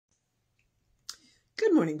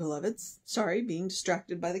Good morning, beloveds. Sorry, being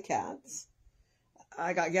distracted by the cats.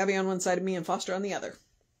 I got Gabby on one side of me and Foster on the other.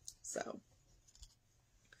 So,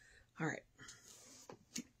 all right.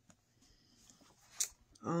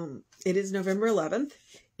 It is November 11th.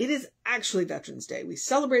 It is actually Veterans Day. We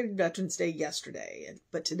celebrated Veterans Day yesterday,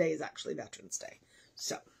 but today is actually Veterans Day.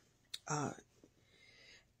 So,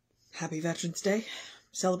 happy Veterans Day.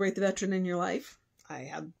 Celebrate the veteran in your life. I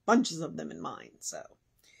have bunches of them in mind, so.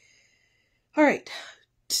 All right.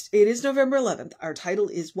 It is November 11th. Our title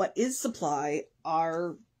is What is Supply?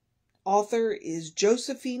 Our author is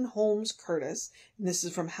Josephine Holmes Curtis, and this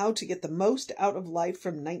is from How to Get the Most Out of Life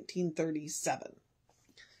from 1937.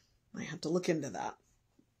 I have to look into that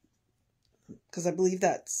because I believe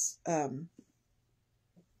that's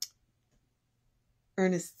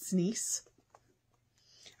Ernest's niece.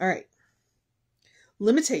 All right.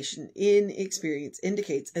 Limitation in experience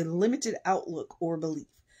indicates a limited outlook or belief.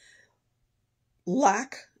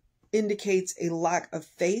 Lack indicates a lack of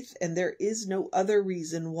faith, and there is no other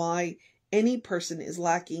reason why any person is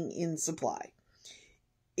lacking in supply.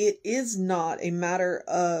 It is not a matter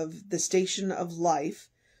of the station of life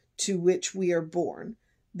to which we are born,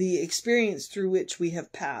 the experience through which we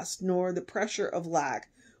have passed, nor the pressure of lack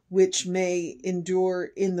which may endure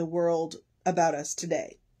in the world about us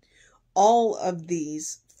today. All of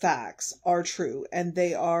these facts are true, and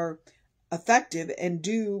they are effective and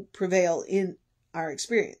do prevail in our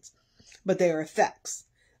experience, but they are effects.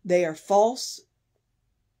 They are false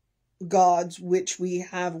gods which we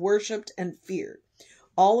have worshipped and feared.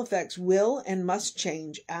 All effects will and must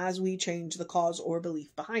change as we change the cause or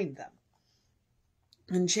belief behind them.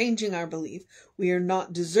 In changing our belief, we are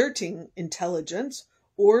not deserting intelligence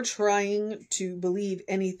or trying to believe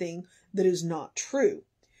anything that is not true.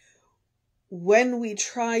 When we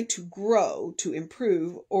try to grow, to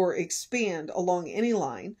improve, or expand along any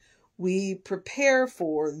line, we prepare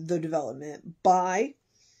for the development by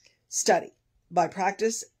study, by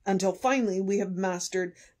practice, until finally we have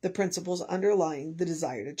mastered the principles underlying the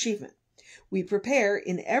desired achievement. We prepare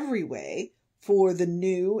in every way for the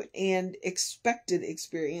new and expected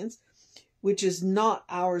experience, which is not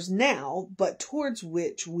ours now, but towards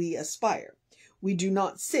which we aspire. We do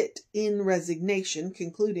not sit in resignation,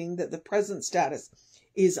 concluding that the present status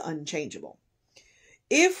is unchangeable.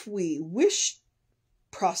 If we wish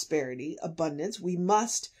prosperity, abundance, we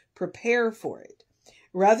must prepare for it,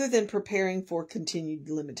 rather than preparing for continued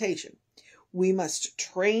limitation. We must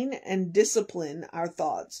train and discipline our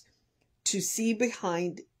thoughts to see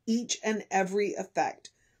behind each and every effect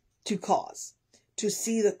to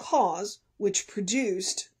see the cause which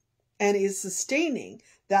produced and is sustaining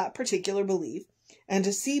that particular belief, and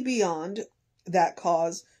to see beyond that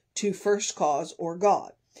cause to first cause or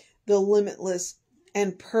God, the limitless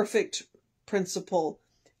and perfect principle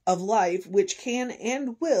of life, which can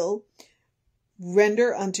and will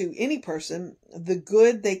render unto any person the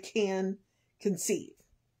good they can conceive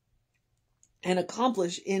and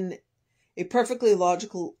accomplish in a perfectly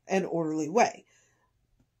logical and orderly way,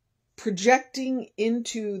 projecting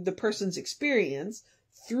into the person's experience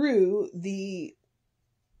through the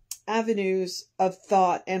avenues of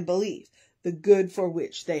thought and belief, the good for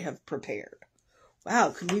which they have prepared.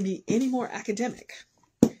 Wow, could we be any more academic?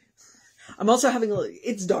 I'm also having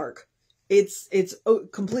it's dark. It's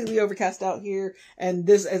completely overcast out here, and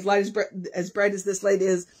this as bright as this light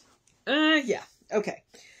is. Yeah, okay.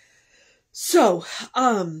 So,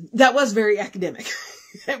 that was very academic.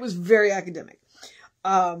 It was very academic.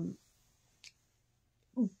 And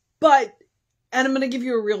I'm going to give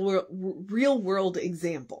you a real world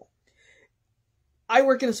example. I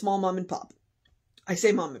work in a small mom and pop. I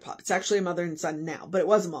say mom and pop. It's actually a mother and son now, but it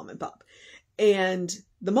was a mom and pop. And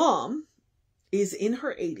the mom is in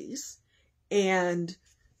her 80s, and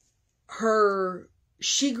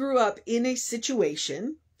she grew up in a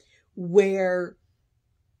situation where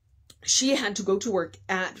she had to go to work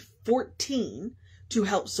at 14 to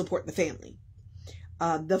help support the family.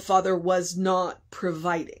 The father was not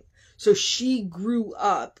providing. So she grew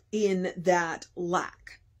up in that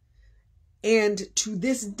lack. And to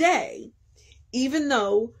this day, even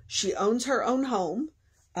though she owns her own home,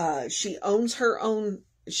 she's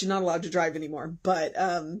not allowed to drive anymore, but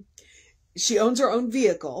she owns her own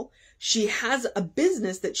vehicle. She has a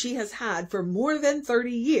business that she has had for more than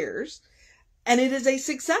 30 years, and it is a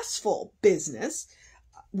successful business.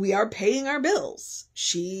 We are paying our bills.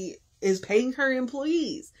 She is paying her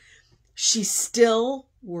employees. She still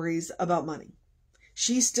worries about money.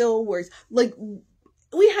 She still worries. Like,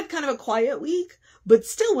 we had kind of a quiet week, but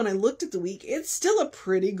still, when I looked at the week, it's still a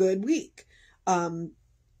pretty good week.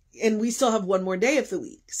 and we still have one more day of the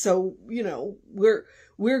week. So, you know,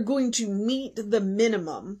 we're going to meet the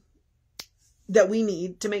minimum that we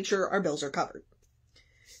need to make sure our bills are covered.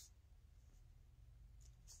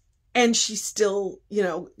 And she still, you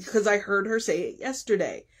know, because I heard her say it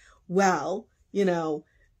yesterday. Well, you know,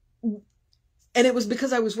 and it was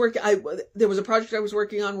because I was working, there was a project I was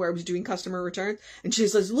working on where I was doing customer returns. And she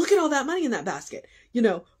says, look at all that money in that basket. You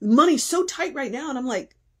know, money's so tight right now. And I'm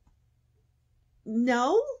like,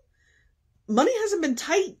 no, money hasn't been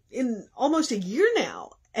tight in almost a year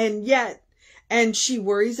now. And yet, and she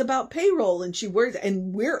worries about payroll, and she worries,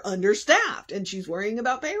 and we're understaffed, and she's worrying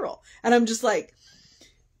about payroll. And I'm just like,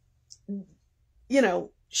 you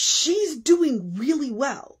know, she's doing really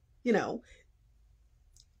well. You know,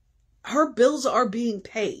 her bills are being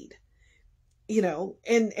paid, you know,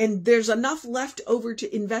 and there's enough left over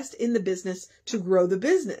to invest in the business to grow the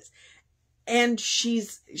business. And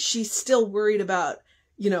she's still worried about,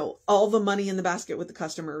 you know, all the money in the basket with the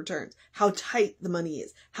customer returns, how tight the money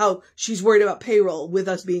is, how she's worried about payroll with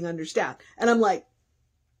us being understaffed. And I'm like,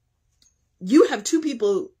 you have 2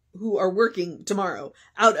 people who are working tomorrow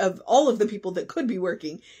out of all of the people that could be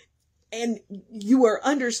working, and you are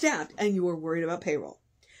understaffed and you are worried about payroll.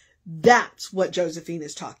 That's what Josephine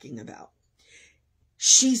is talking about.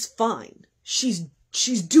 She's fine. She's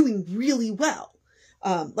doing really well.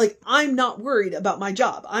 Like, I'm not worried about my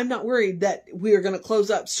job. I'm not worried that we're going to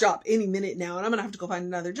close up shop any minute now and I'm going to have to go find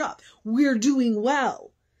another job. We're doing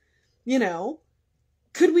well. You know,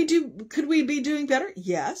 could we be doing better?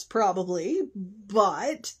 Yes, probably.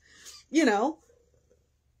 But, you know,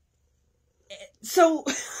 so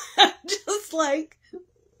just like,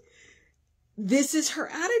 this is her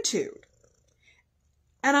attitude.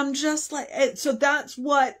 And I'm just like, so that's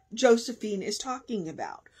what Josephine is talking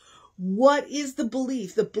about. What is the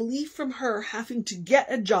belief? The belief from her having to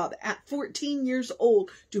get a job at 14 years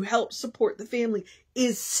old to help support the family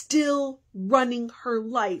is still running her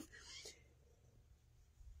life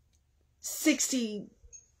 60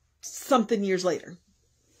 something years later.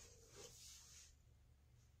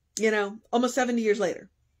 You know, almost 70 years later.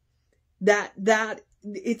 That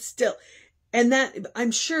it's still, and that,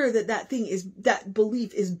 I'm sure that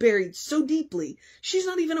belief is buried so deeply, she's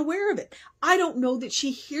not even aware of it. I don't know that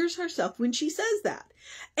she hears herself when she says that.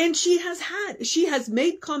 And she has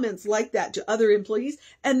made comments like that to other employees,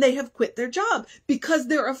 and they have quit their job because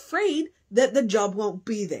they're afraid that the job won't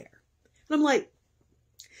be there. And I'm like,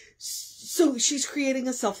 so she's creating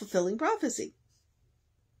a self-fulfilling prophecy.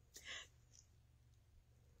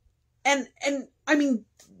 And I mean,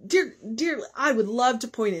 dear, I would love to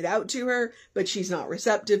point it out to her, but she's not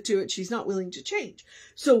receptive to it. She's not willing to change.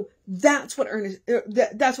 So that's what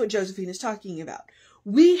that's what Josephine is talking about.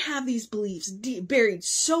 We have these beliefs buried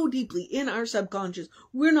so deeply in our subconscious,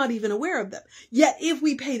 we're not even aware of them. Yet if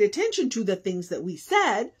we paid attention to the things that we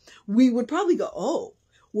said, we would probably go, oh,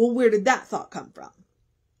 well, where did that thought come from?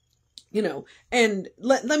 You know, and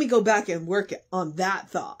let me go back and work on that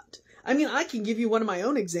thought. I mean, I can give you one of my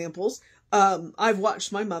own examples. I've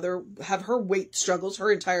watched my mother have her weight struggles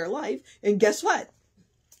her entire life. And guess what?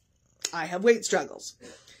 I have weight struggles.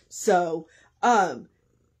 So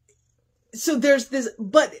there's this,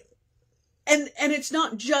 but, and it's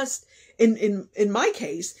not just in my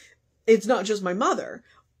case, it's not just my mother.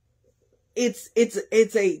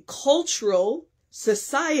 It's a cultural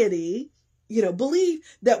society, you know,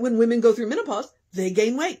 belief that when women go through menopause, they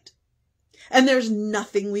gain weight. And there's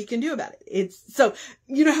nothing we can do about it. It's so,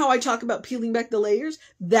 you know how I talk about peeling back the layers?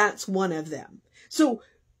 That's one of them. So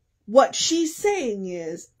what she's saying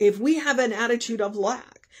is, if we have an attitude of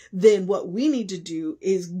lack, then what we need to do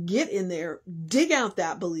is get in there, dig out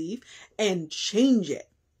that belief and change it.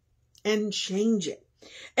 And change it.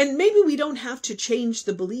 And maybe we don't have to change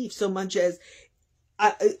the belief so much as,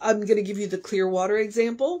 I'm going to give you the Clearwater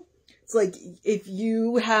example. It's like if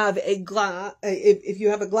you have a glass, if you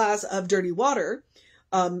have a glass of dirty water,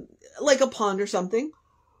 like a pond or something,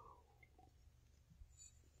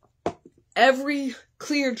 every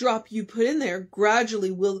clear drop you put in there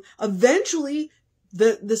gradually will, eventually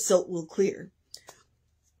the silt will clear.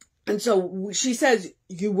 And so she says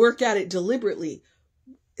you work at it deliberately.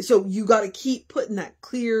 So you got to keep putting that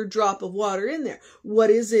clear drop of water in there. What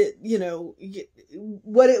is it, you know,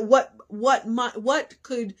 what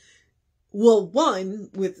could, well, one,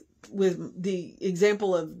 with the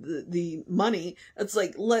example of the money, it's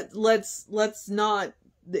like, let's not,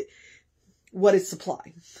 what is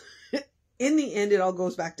supply? In the end, it all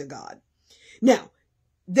goes back to God. Now,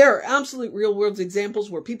 there are absolute real world examples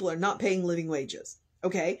where people are not paying living wages.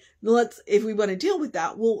 Okay. If we want to deal with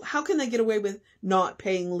that, well, how can they get away with not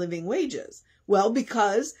paying living wages? Well,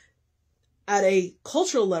 because at a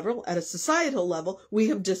cultural level, at a societal level, we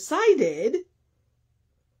have decided.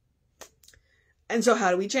 And so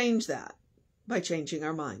how do we change that? By changing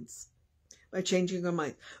our minds. By changing our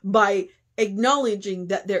minds. By acknowledging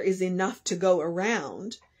that there is enough to go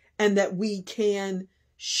around and that we can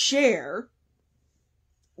share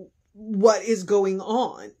what is going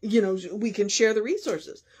on. You know, we can share the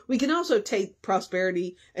resources. We can also take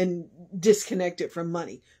prosperity and disconnect it from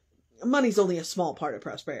money. Money's only a small part of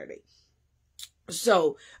prosperity.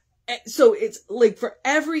 So it's like for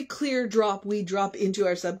every clear drop we drop into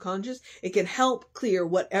our subconscious, it can help clear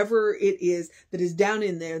whatever it is that is down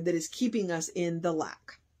in there that is keeping us in the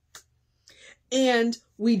lack. And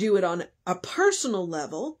we do it on a personal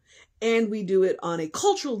level, and we do it on a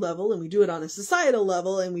cultural level, and we do it on a societal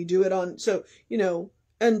level, and we do it on, so, you know,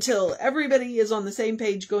 until everybody is on the same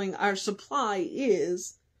page going, our supply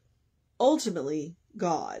is ultimately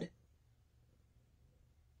God.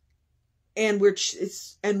 And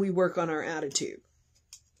we work on our attitude.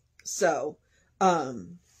 So, there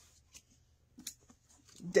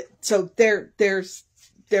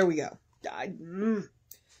we go.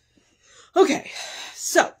 Okay.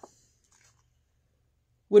 So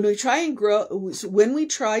when we try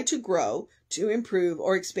to grow, to improve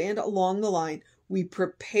or expand along the line, we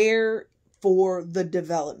prepare for the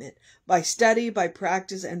development by study, by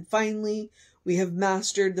practice, and finally, we have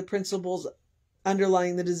mastered the principles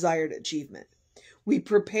underlying the desired achievement. We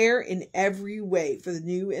prepare in every way for the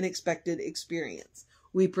new and expected experience.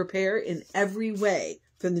 We prepare in every way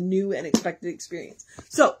for the new and expected experience.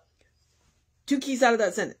 So, 2 keys out of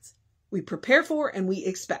that sentence. We prepare for and we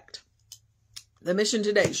expect. The mission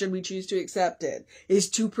today, should we choose to accept it, is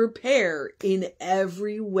to prepare in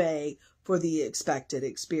every way for the expected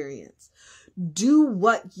experience. Do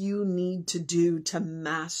what you need to do to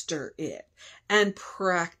master it and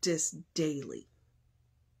practice daily.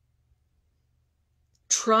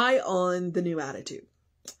 Try on the new attitude.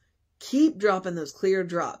 Keep dropping those clear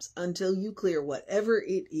drops until you clear whatever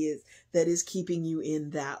it is that is keeping you in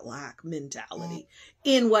that lack mentality.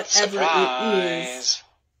 In whatever it is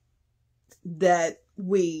that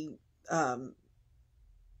we,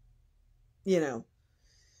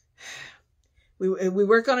 we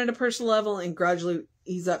work on it at a personal level and gradually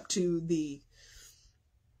ease up to the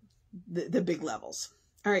big levels.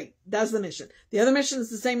 All right, that's the mission. The other mission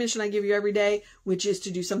is the same mission I give you every day, which is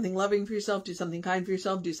to do something loving for yourself, do something kind for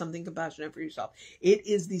yourself, do something compassionate for yourself. It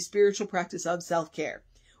is the spiritual practice of self-care.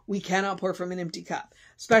 We cannot pour from an empty cup,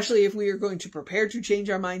 especially if we are going to prepare to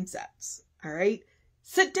change our mindsets. All right?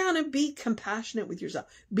 Sit down and be compassionate with yourself.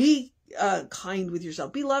 Be kind with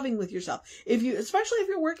yourself. Be loving with yourself. Especially if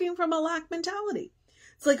you're working from a lack mentality.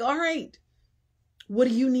 It's like, all right, what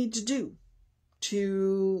do you need to do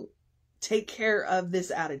to take care of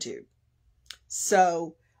this attitude?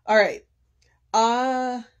 So, all right.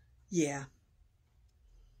 Yeah.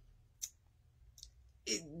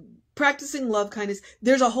 Practicing love kindness.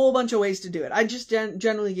 There's a whole bunch of ways to do it. I just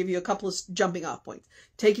generally give you a couple of jumping off points.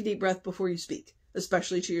 Take a deep breath before you speak,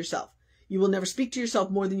 especially to yourself. You will never speak to yourself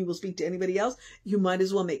more than you will speak to anybody else. You might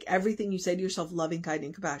as well make everything you say to yourself loving, kind,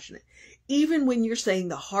 and compassionate. Even when you're saying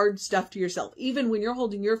the hard stuff to yourself, even when you're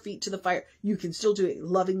holding your feet to the fire, you can still do it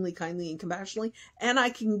lovingly, kindly, and compassionately. And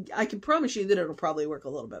I can promise you that it'll probably work a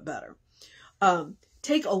little bit better.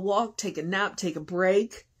 Take a walk, take a nap, take a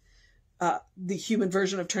break. The human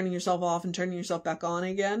version of turning yourself off and turning yourself back on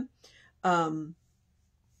again.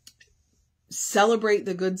 Celebrate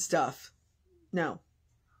the good stuff. No.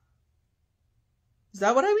 Is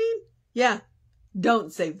that what I mean? Yeah.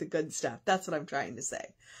 Don't save the good stuff. That's what I'm trying to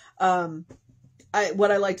say.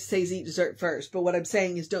 What I like to say is eat dessert first, but what I'm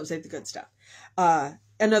saying is don't save the good stuff.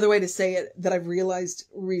 Another way to say it that I've realized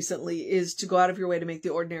recently is to go out of your way to make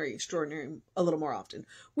the ordinary extraordinary a little more often.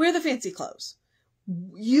 Wear the fancy clothes.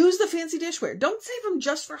 Use the fancy dishware. Don't save them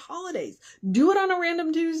just for holidays. Do it on a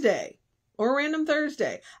random Tuesday or a random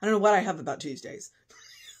Thursday. I don't know what I have about Tuesdays.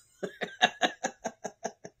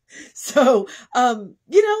 So, go out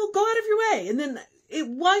of your way. And then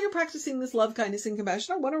while you're practicing this love, kindness, and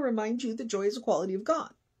compassion, I want to remind you that joy is a quality of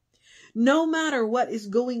God. No matter what is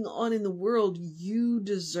going on in the world, you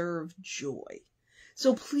deserve joy.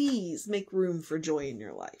 So please make room for joy in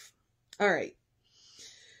your life. All right.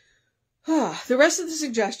 The rest of the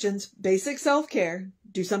suggestions, basic self-care,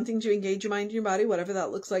 do something to engage your mind and your body, whatever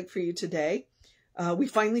that looks like for you today. We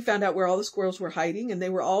finally found out where all the squirrels were hiding, and they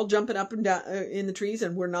were all jumping up and down in the trees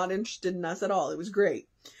and were not interested in us at all. It was great.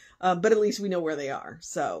 But at least we know where they are.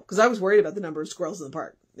 So, because I was worried about the number of squirrels in the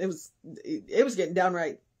park. It was getting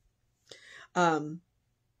downright.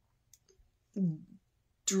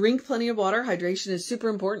 Drink plenty of water. Hydration is super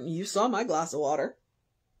important. You saw my glass of water.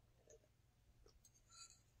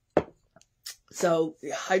 So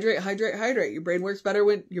hydrate, hydrate, hydrate. Your brain works better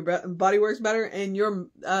when your body works better, and your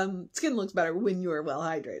skin looks better when you are well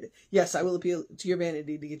hydrated. Yes, I will appeal to your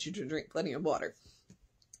vanity to get you to drink plenty of water.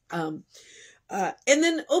 And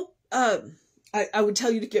then, I would tell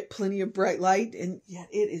you to get plenty of bright light, and yeah,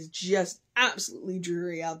 it is just absolutely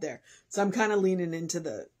dreary out there. So I'm kind of leaning into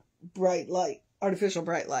the bright light, artificial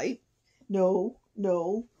bright light. No,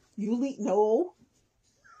 you leave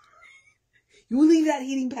that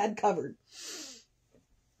heating pad covered.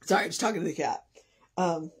 Sorry, I was talking to the cat.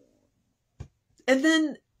 And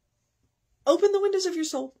then open the windows of your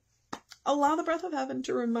soul. Allow the breath of heaven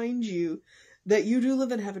to remind you that you do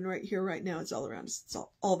live in heaven right here, right now. It's all around us. It's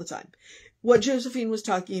all the time. What Josephine was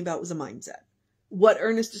talking about was a mindset. What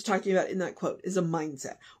Ernest is talking about in that quote is a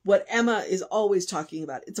mindset. What Emma is always talking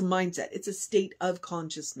about, it's a mindset. It's a state of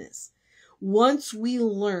consciousness. Once we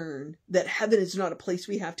learn that heaven is not a place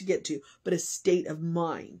we have to get to, but a state of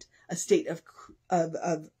mind, a state of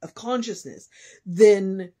consciousness,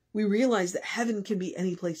 then we realize that heaven can be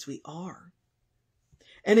any place we are.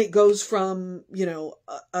 And it goes from,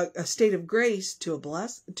 a state of grace to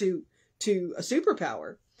to a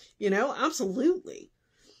superpower, absolutely.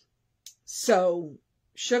 So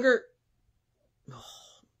Sugar,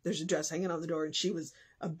 there's a dress hanging on the door, and she was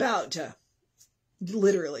about to,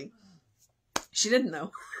 literally, she didn't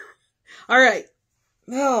know. All right.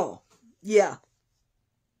 Oh, yeah.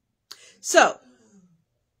 So,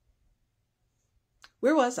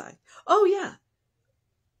 where was I? Oh, yeah.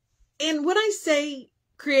 And when I say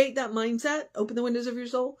create that mindset, open the windows of your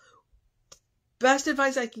soul, best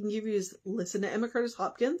advice I can give you is listen to Emma Curtis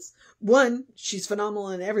Hopkins. One, she's phenomenal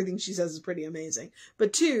and everything she says is pretty amazing.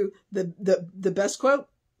 But two, the best quote,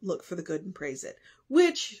 look for the good and praise it,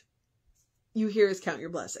 which you hear is count your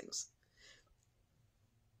blessings.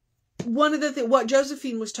 One of the what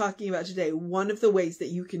Josephine was talking about today, one of the ways that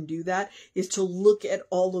you can do that is to look at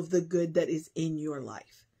all of the good that is in your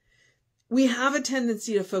life. We have a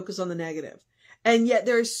tendency to focus on the negative, and yet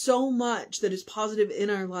there is so much that is positive in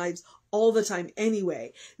our lives all the time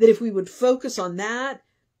anyway, that if we would focus on that,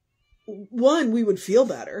 one, we would feel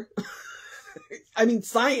better. I mean,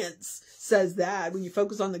 science says that when you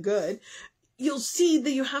focus on the good, you'll see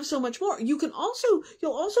that you have so much more. You'll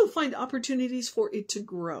also find opportunities for it to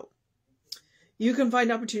grow. You can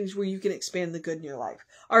find opportunities where you can expand the good in your life.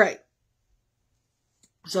 All right.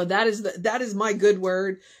 So that is my good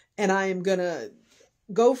word, and I am going to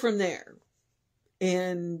go from there.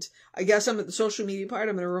 And I guess I'm at the social media part.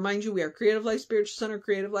 I'm going to remind you, we are Creative Life Spiritual Center,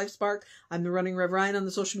 Creative Life Spark. I'm the running Rev Ryan on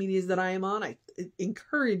the social medias that I am on. I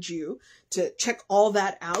encourage you to check all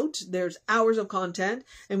that out. There's hours of content,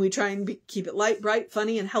 and we try and keep it light, bright,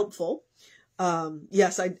 funny, and helpful.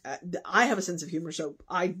 Yes, I have a sense of humor, so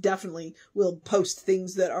I definitely will post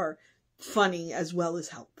things that are funny as well as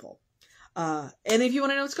helpful. And if you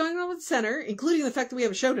want to know what's going on with the center, including the fact that we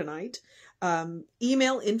have a show tonight,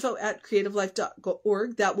 email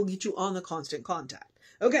info@creativelife.org. That will get you on the constant contact.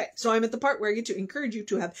 Okay, so I'm at the part where I get to encourage you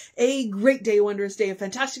to have a great day, a wondrous day, a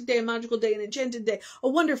fantastic day, a magical day, an enchanted day, a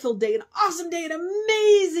wonderful day, an awesome day, an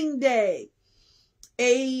amazing day,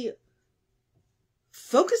 a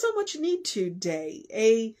focus on what you need to day,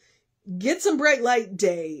 a get some bright light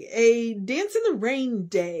day, a dance in the rain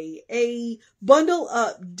day, a bundle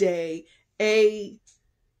up day, a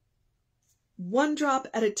one drop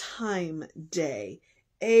at a time day,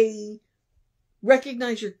 a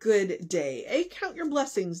recognize your good day, a count your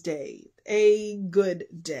blessings day, a good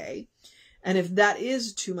day. And if that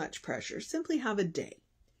is too much pressure, simply have a day.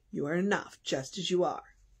 You are enough just as you are.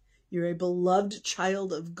 You're a beloved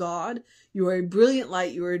child of God. You are a brilliant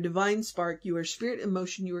light. You are a divine spark. You are spirit in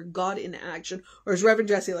motion. You are God in action. Or as Reverend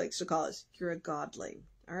Jesse likes to call us, you're a godling.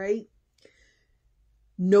 All right?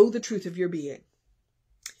 Know the truth of your being.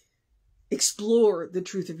 Explore the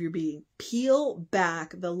truth of your being. Peel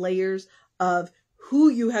back the layers of who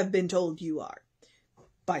you have been told you are.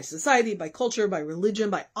 By society, by culture, by religion,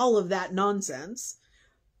 by all of that nonsense.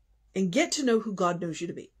 And get to know who God knows you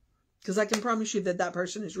to be. Because I can promise you that that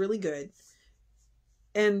person is really good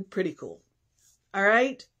and pretty cool. All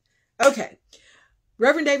right? Okay.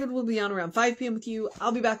 Reverend David will be on around 5 p.m. with you.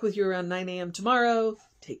 I'll be back with you around 9 a.m. tomorrow.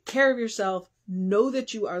 Take care of yourself. Know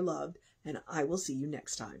that you are loved. And I will see you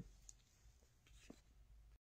next time.